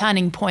pivotal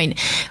turning point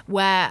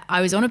where I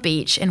was on a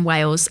beach in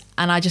Wales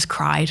and I just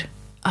cried.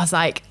 I was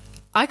like,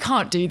 I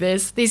can't do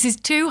this. This is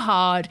too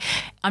hard.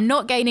 I'm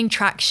not gaining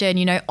traction.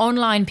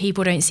 Online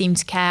people don't seem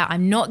to care.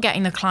 I'm not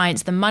getting the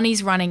clients. The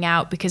money's running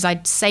out because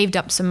I'd saved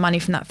up some money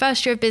from that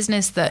first year of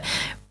business that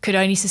could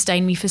only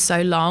sustain me for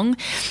so long.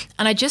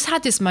 And I just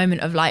had this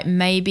moment of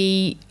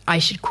maybe I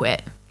should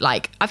quit.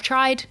 I've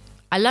tried.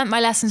 I learned my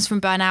lessons from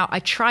burnout. I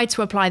tried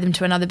to apply them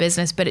to another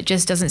business, but it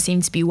just doesn't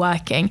seem to be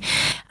working.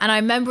 And I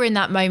remember in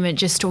that moment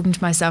just talking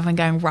to myself and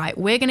going, right,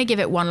 we're going to give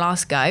it one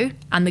last go.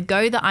 And the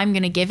go that I'm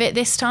going to give it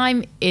this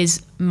time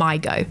is my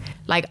go.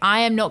 I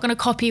am not going to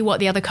copy what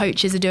the other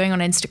coaches are doing on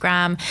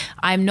Instagram.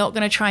 I'm not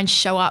going to try and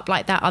show up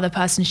like that other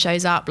person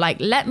shows up.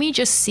 Let me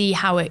just see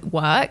how it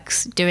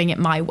works, doing it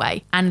my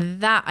way.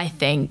 And that, I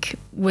think,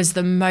 was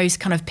the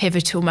most kind of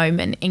pivotal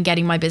moment in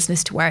getting my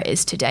business to where it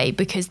is today,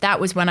 because that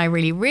was when I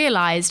really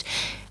realized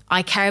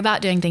I care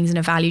about doing things in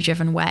a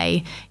value-driven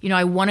way.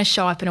 I want to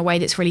show up in a way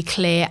that's really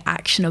clear,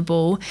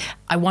 actionable.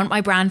 I want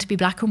my brand to be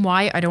black and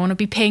white. I don't want to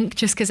be pink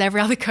just because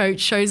every other coach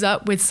shows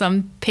up with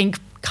some pink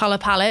color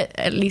palette.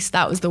 At least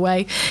that was the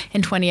way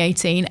in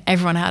 2018.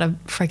 Everyone had a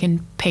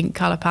freaking pink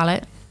color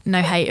palette.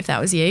 No hate if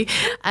that was you.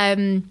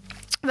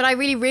 But I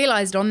really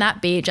realized on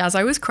that beach as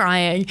I was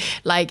crying,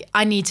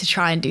 I need to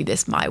try and do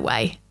this my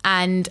way.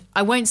 And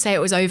I won't say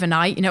it was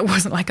overnight. It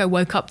wasn't like I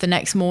woke up the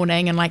next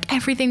morning and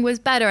everything was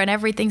better and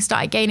everything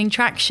started gaining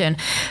traction.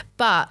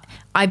 But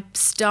I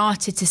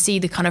started to see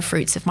the kind of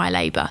fruits of my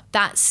labor.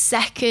 That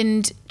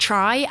second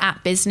try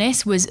at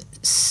business was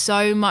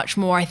so much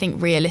more, I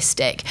think,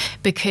 realistic,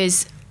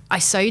 because I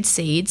sowed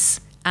seeds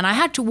and I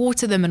had to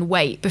water them and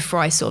wait before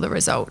I saw the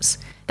results.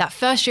 That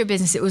first year of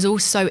business, it was all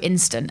so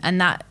instant, and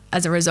that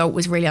as a result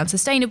was really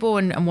unsustainable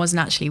and wasn't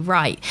actually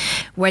right.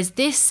 Whereas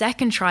this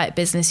second try at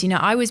business,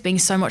 I was being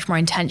so much more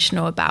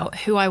intentional about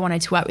who I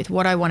wanted to work with,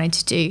 what I wanted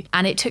to do.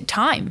 And it took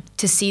time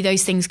to see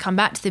those things come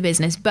back to the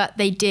business, but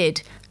they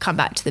did come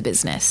back to the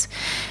business.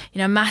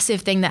 A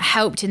massive thing that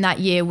helped in that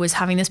year was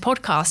having this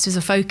podcast as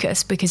a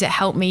focus, because it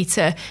helped me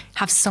to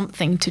have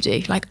something to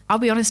do. I'll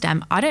be honest,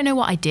 Em, I don't know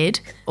what I did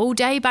all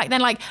day back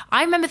then.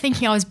 I remember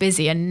thinking I was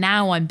busy, and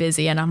now I'm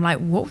busy and I'm like,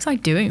 what was I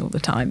doing all the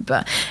time?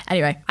 But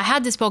anyway, I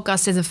had this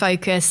podcast as a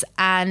focus,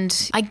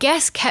 and I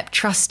guess kept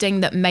trusting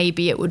that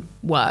maybe it would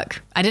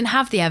work. I didn't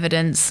have the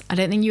evidence. I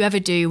don't think you ever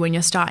do when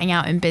you're starting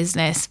out in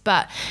business,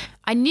 but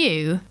I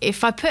knew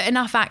if I put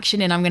enough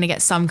action in, I'm going to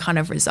get some kind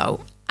of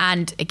result.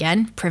 And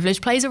again,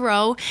 privilege plays a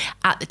role.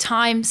 At the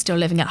time, still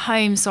living at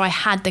home, so I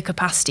had the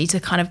capacity to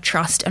kind of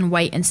trust and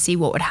wait and see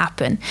what would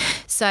happen.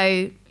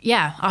 So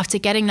yeah, after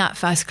getting that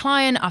first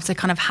client, after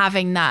kind of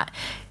having that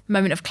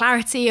moment of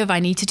clarity of I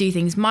need to do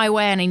things my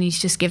way and I need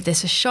to just give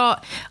this a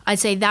shot, I'd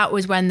say that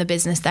was when the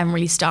business then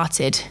really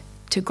started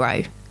to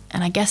grow.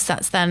 And I guess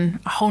that's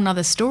then a whole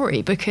nother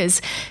story,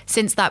 because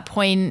since that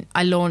point,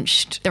 I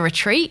launched the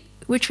retreat,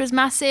 which was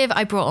massive.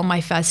 I brought on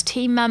my first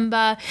team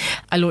member.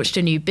 I launched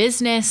a new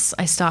business.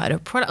 I started a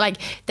product.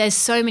 There's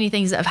so many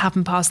things that have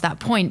happened past that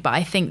point. But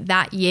I think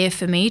that year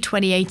for me,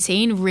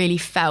 2018, really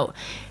felt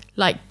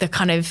like the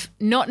kind of,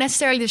 not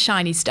necessarily the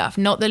shiny stuff,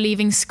 not the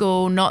leaving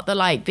school, not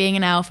the being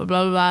an alpha,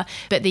 blah, blah, blah,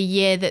 but the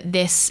year that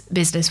this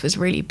business was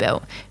really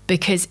built,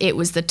 because it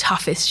was the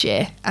toughest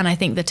year. And I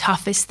think the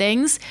toughest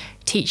things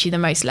teach you the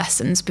most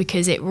lessons,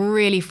 because it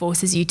really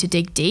forces you to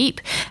dig deep,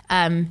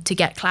 to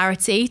get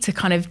clarity, to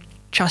kind of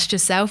trust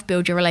yourself,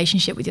 build your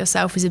relationship with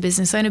yourself as a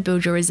business owner,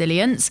 build your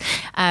resilience.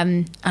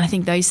 And I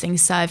think those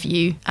things serve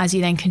you as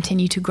you then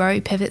continue to grow,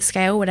 pivot,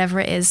 scale, whatever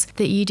it is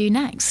that you do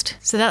next.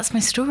 So that's my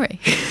story.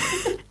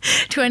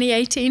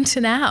 2018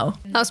 to now.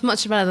 That's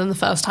much better than the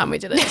first time we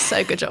did it.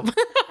 So good job.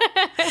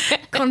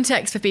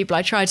 Context for people,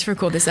 I tried to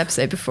record this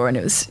episode before and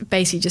it was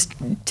basically just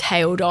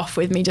tailed off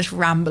with me just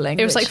rambling.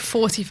 It was like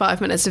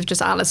 45 minutes of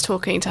just Alice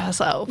talking to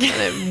herself,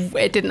 and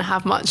it didn't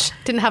have much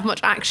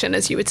action,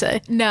 as you would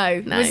say.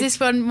 No. Was this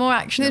one more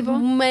actionable?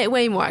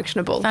 Way more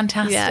actionable.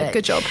 Fantastic. Yeah,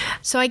 good job.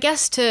 So I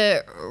guess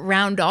to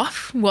round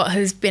off what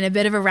has been a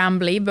bit of a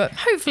rambly but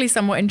hopefully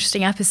somewhat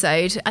interesting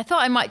episode, I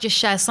thought I might just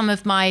share some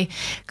of my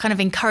kind of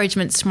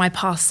encouragements to my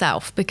past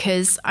self,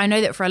 because I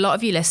know that for a lot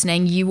of you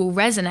listening, you will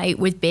resonate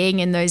with being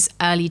in those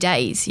early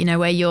days, you know,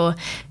 where you're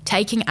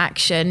taking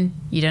action,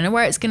 you don't know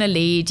where it's going to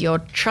lead, you're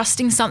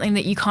trusting something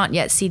that you can't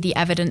yet see the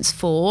evidence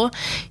for,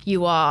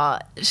 you are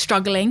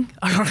struggling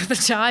a lot of the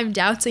time,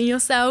 doubting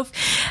yourself.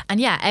 And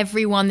yeah,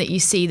 everyone that you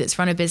see that's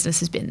run a business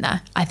has been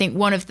there. I think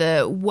one of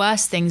the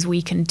worst things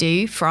we can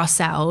do for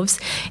ourselves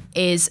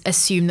is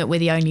assume that we're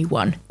the only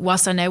one.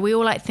 Whilst I know we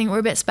all like think we're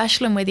a bit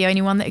special and we're the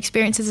only one that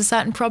experiences a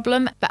certain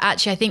problem, but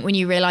actually I think when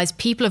you realize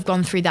people have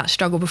gone through that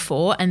struggle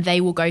before and they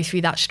will go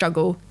through that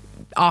struggle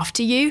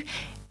after you,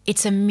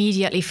 it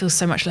immediately feels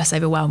so much less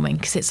overwhelming,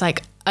 because it's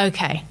like,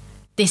 okay,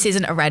 this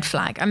isn't a red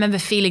flag. I remember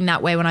feeling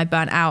that way when I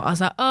burnt out. I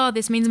was like, oh,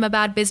 this means I'm a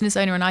bad business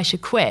owner and I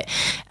should quit.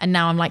 And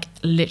now I'm like,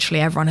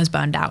 literally everyone has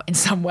burned out in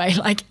some way.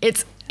 Like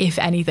it's, if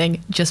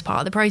anything, just part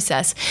of the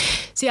process.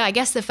 So yeah, I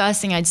guess the first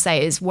thing I'd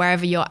say is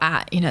wherever you're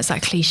at, you know, it's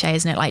that cliche,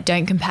 isn't it? Like,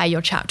 don't compare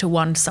your chapter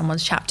 1 to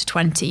someone's chapter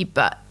 20,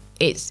 but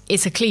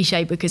it's a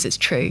cliche because it's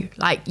true.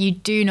 Like, you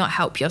do not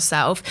help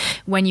yourself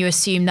when you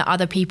assume that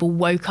other people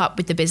woke up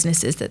with the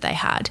businesses that they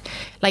had.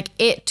 Like,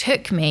 it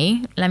took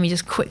me, let me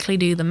just quickly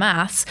do the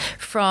maths,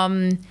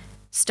 from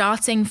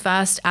starting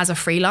first as a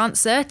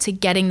freelancer to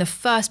getting the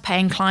first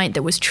paying client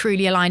that was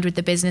truly aligned with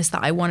the business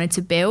that I wanted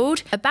to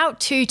build, about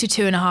 2 to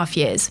 2.5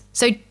 years.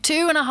 So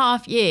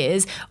 2.5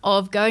 years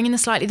of going in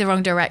slightly the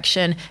wrong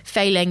direction,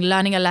 failing,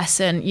 learning a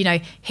lesson, you know,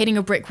 hitting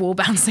a brick wall,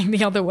 bouncing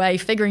the other way,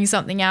 figuring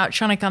something out,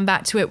 trying to come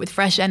back to it with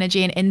fresh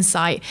energy and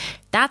insight.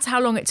 That's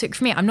how long it took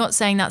for me. I'm not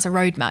saying that's a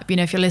roadmap. You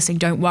know, if you're listening,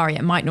 don't worry.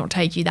 It might not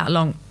take you that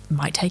long. It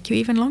might take you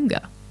even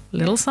longer.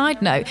 Little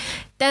side note,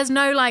 there's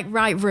no like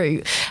right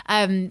route.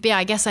 But yeah,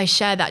 I guess I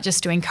share that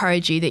just to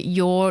encourage you that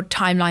your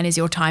timeline is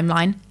your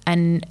timeline,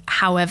 and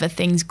however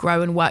things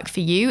grow and work for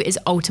you is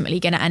ultimately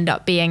going to end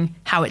up being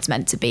how it's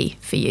meant to be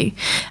for you.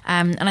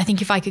 And I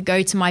think if I could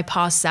go to my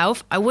past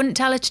self, I wouldn't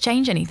tell her to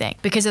change anything,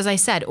 because as I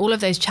said, all of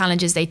those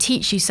challenges, they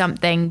teach you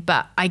something.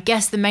 But I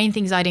guess the main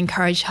things I'd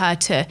encourage her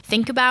to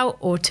think about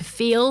or to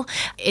feel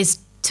is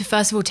to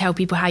first of all tell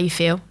people how you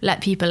feel,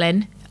 let people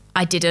in.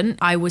 I didn't.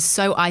 I was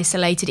so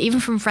isolated, even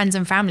from friends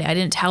and family. I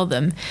didn't tell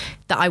them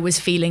that I was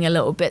feeling a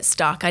little bit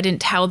stuck. I didn't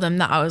tell them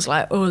that I was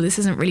like, oh, this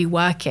isn't really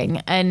working.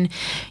 And,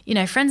 you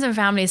know, friends and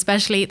family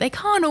especially, they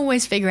can't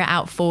always figure it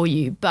out for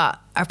you. But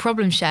a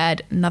problem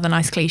shared, another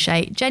nice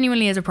cliche,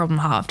 genuinely is a problem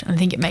halved. And I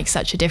think it makes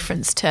such a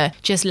difference to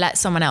just let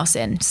someone else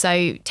in.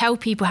 So tell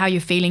people how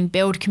you're feeling,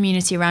 build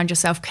community around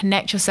yourself,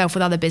 connect yourself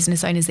with other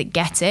business owners that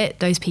get it.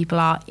 Those people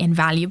are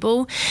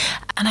invaluable.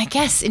 And I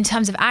guess in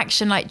terms of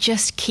action, like,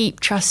 just keep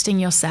trusting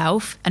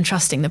yourself and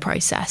trusting the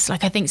process.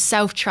 Like, I think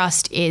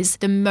self-trust is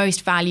the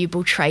most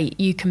valuable trait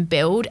you can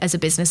build as a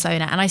business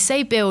owner. And I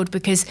say build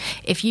because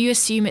if you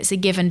assume it's a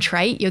given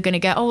trait, you're going to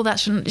go, oh,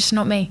 that's just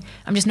not me.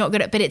 I'm just not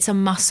good at it. But it's a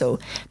muscle.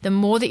 The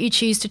more that you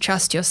choose to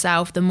trust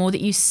yourself, the more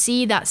that you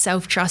see that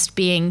self-trust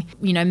being,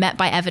 you know, met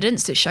by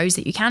evidence that shows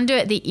that you can do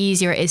it, the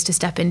easier it is to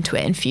step into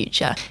it in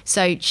future.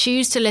 So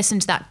choose to listen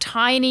to that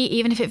tiny,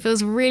 even if it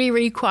feels really,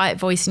 really quiet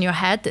voice in your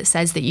head that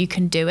says that you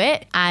can do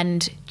it,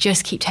 and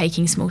just keep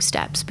taking small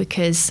steps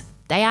because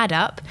they add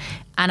up.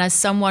 And as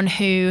someone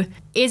who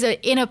is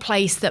in a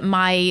place that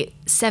my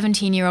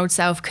 17-year-old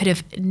self could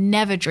have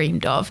never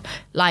dreamed of,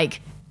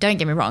 like, don't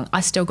get me wrong,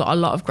 I still got a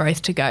lot of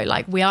growth to go.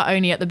 Like, we are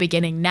only at the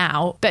beginning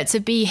now, but to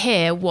be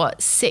here,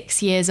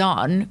 6 years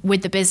on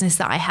with the business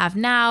that I have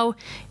now,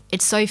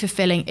 it's so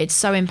fulfilling. It's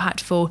so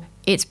impactful.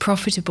 It's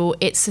profitable.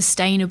 It's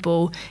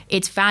sustainable.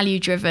 It's value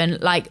driven.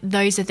 Like,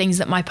 those are things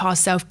that my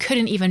past self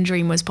couldn't even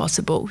dream was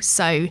possible.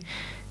 So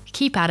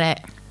keep at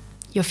it.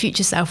 Your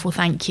future self will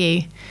thank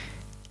you.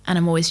 And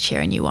I'm always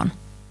cheering you on,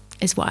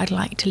 is what I'd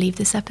like to leave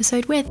this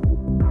episode with.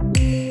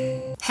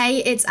 Hey,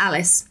 it's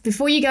Alice.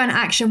 Before you go and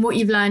action what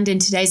you've learned in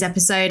today's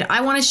episode,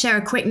 I want to share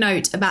a quick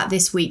note about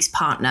this week's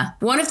partner.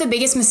 One of the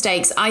biggest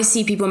mistakes I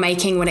see people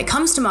making when it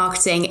comes to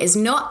marketing is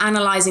not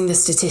analysing the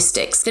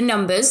statistics. The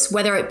numbers,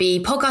 whether it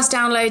be podcast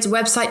downloads,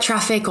 website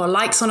traffic, or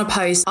likes on a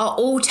post, are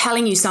all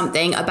telling you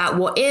something about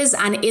what is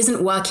and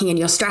isn't working in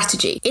your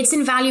strategy. It's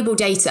invaluable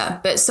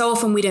data, but so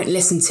often we don't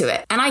listen to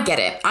it. And I get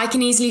it. I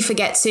can easily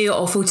forget to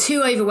or feel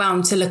too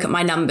overwhelmed to look at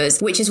my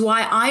numbers, which is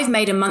why I've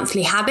made a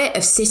monthly habit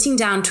of sitting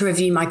down to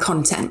review my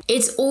content. content.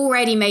 It's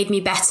already made me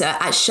better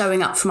at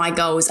showing up for my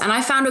goals, and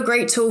I found a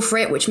great tool for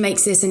it which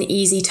makes this an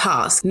easy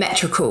task: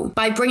 Metricool.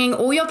 By bringing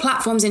all your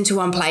platforms into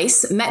one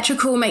place,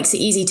 Metricool makes it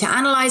easy to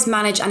analyze,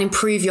 manage, and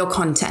improve your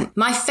content.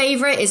 My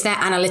favorite is their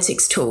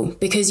analytics tool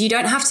because you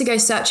don't have to go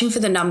searching for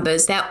the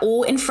numbers. They're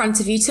all in front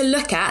of you to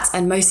look at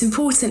and, most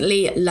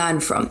importantly, learn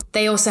from.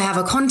 They also have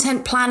a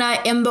content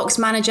planner, inbox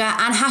manager,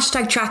 and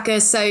hashtag tracker,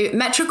 so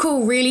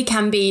Metricool really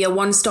can be your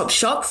one-stop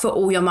shop for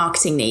all your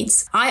marketing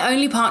needs. I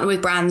only partner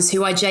with brands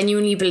who I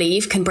genuinely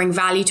believe can bring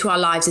value to our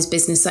lives as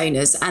business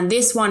owners, and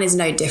this one is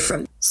no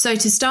different. So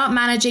to start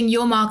managing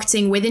your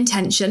marketing with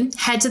intention,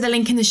 head to the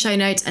link in the show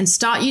notes and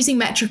start using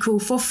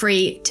Metricool for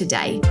free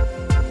today.